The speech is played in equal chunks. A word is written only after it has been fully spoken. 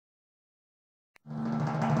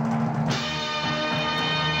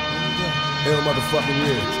Hell motherfucking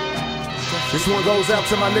yeah. This one goes out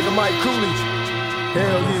to my nigga Mike Coolidge.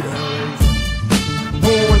 Hell yeah.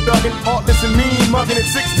 Born thuggin', heartless and mean, muggin'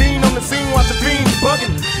 at 16 on the scene, watching fiends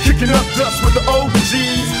buggin', kicking up dust with the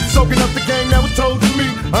OGs, soaking up the game that was told to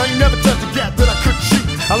me. I ain't never touched a gap that I couldn't shoot.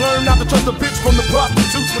 I learned not to trust a bitch from the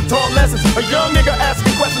prostitutes with taught lessons. A young nigga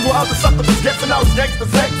asking questions while the sucker was guessing. I was gangsta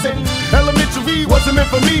sexing. Elementary wasn't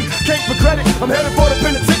meant for me. Cake for credit. I'm headed for the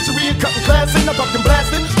penitentiary and cutting class in. I'm fucking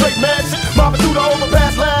blasting, straight mad shit. Mobbing through the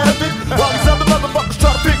overpass laughing while these other motherfuckers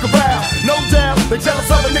try to pick a round. No doubt, they jealous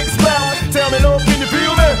of a nigga's cloud. Tell me, Lord, can you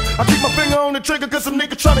feel me? I keep my finger on the trigger cause some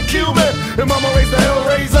nigga tryna kill me. And mama raised the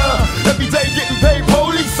hellraiser. Every day getting paid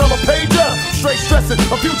police, I'm a pager. Straight stressing,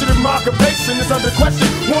 a fugitive, my occupation is under question.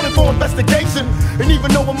 Wanted for investigation. And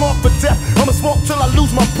even though I'm off for death, I'ma smoke till I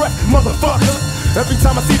lose my breath, motherfucker. Every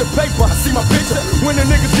time I see the paper, I see my picture. When the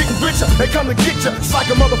niggas getting richer, they come to get ya. It's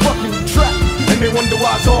like a motherfucking trap. And they wonder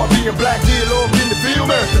why it's hard being black. Dear Lord, can you feel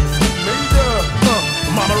me? Major.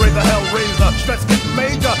 Mama raised a hellraiser, stress getting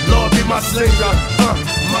major, Lord be my savior.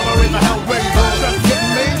 Mama raised a hellraiser, stress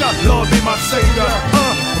getting major, Lord be my savior.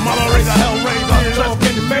 Mama raised a hellraiser, stress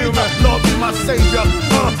getting major, Lord be my savior.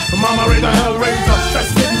 Mama raised a hellraiser,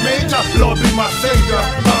 stress getting major, Lord be my savior.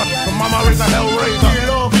 Mama raised a hellraiser,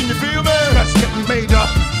 Lord, can you feel me? stress getting major.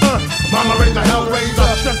 Mama raised a hellraiser,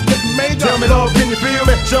 stress getting major. Tell me, Lord, can you feel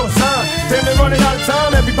me? Show a sign. Damn, they running out of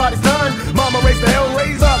time, everybody's dying. Mama raised the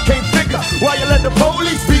hellraiser, can't figure why you let the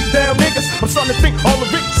police beat down niggas. I'm starting to think all the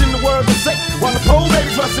rich in the world are safe, while the poor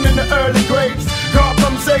babies rusting in the early graves. God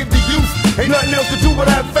come save the youth. Ain't nothing else to do but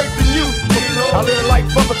have faith in you. I live a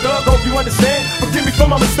life of a thug, hope you understand. Forgive me for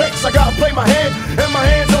my mistakes, I gotta play my hand. And my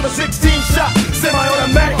hands on a 16 shot,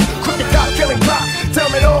 semi-automatic, crooked cop killing clock.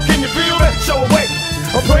 Tell me, Lord, can you feel me? Show a way.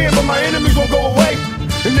 I'm praying but my enemies won't go away.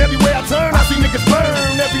 And everywhere I turn, I see niggas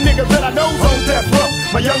burn. Every nigga that I know's on death row.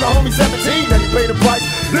 My younger homie 17, and he paid the price.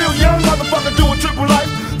 Little young motherfucker doing triple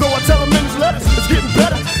life. Though I tell him in his letters, it's getting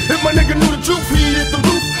better. If my nigga knew the truth, he'd hit the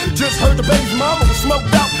roof. Just heard the baby's mama was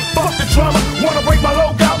smoked out. Fuck the trauma, wanna break my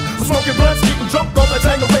logo out. I'm smoking blunts, getting drunk off that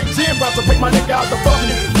Tangeray gin. About to break my nigga out the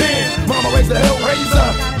fucking bin. Mama raised the hellraiser.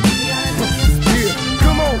 Yeah,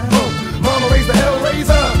 come on, Mama raised the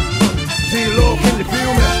hellraiser. Dear Lord, can you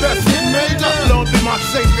feel me? Stress getting major, Lord be my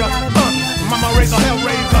savior. Mama raised a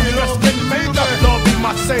hellraiser, stress getting major, Lord be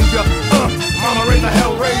my savior. Mama raised a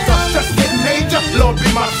hellraiser, stress getting major, Lord be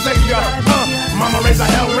my savior. Mama raised a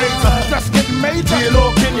hellraiser, stress getting major. Dear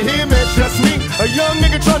Lord, can you hear me? It's just me, a young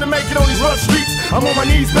nigga trying to make it on these rough streets. I'm on my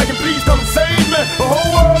knees begging, please come and save me. The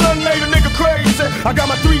whole world done made a nigga crazy. I got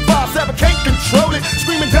my 357, can't control it.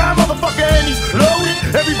 Screaming down, motherfucker, and he's loaded.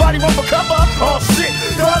 Everybody want for cover, oh shit.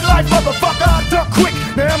 Thug life, motherfucker, I duck quick.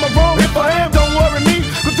 Now am I wrong? If I am, don't worry me.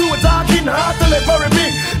 Cause do a die, getting high till they bury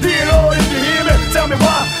me. Dear Lord, if you hear me, tell me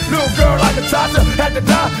why. Little girl like Natasha had to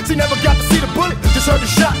die. She never got to see the bullet, just heard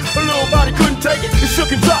the shot. Her little body couldn't take it, it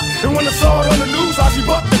shook and dropped. And when I saw it on the news, how she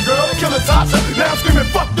bucked the girl, kill Natasha. Now I'm screaming,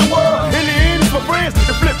 fuck the world. In the end, it's my friends,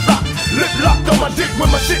 the flip-flop. Lip locked on my dick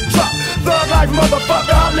when my shit drop. Thug life,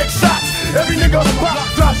 motherfucker, I lick shots. Every nigga on the block,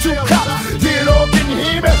 drive 2 cops. Dear Lord, can you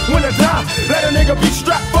hear me? When I die, let a nigga be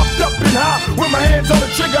strapped, fucked up and high. With my hands on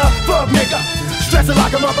the trigger, thug nigga. Stressing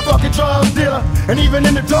like a motherfucking drug dealer. And even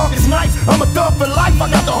in the darkest nights, I'm a thug for life, I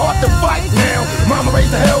got the heart to fight. Now, mama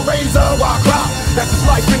raised the hellraiser, why cry? That's just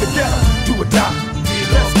life in the ghetto, do or die.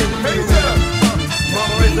 Let's get major.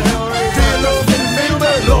 Mama raised the hellraiser. Dear Lord, can you feel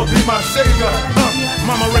that? Lord be my savior.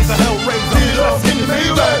 Mama raised a hellraiser. Dear Lord, can you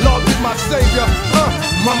feel that? Lord be my savior.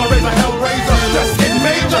 Mama raised a hellraiser. Stress getting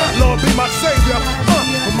major. Lord be my savior.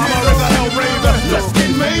 Mama raised a hellraiser. Stress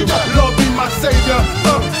getting major. Lord be my savior.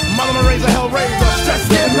 Mama raised a hellraiser. Stress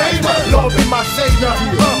getting major. Lord be my savior.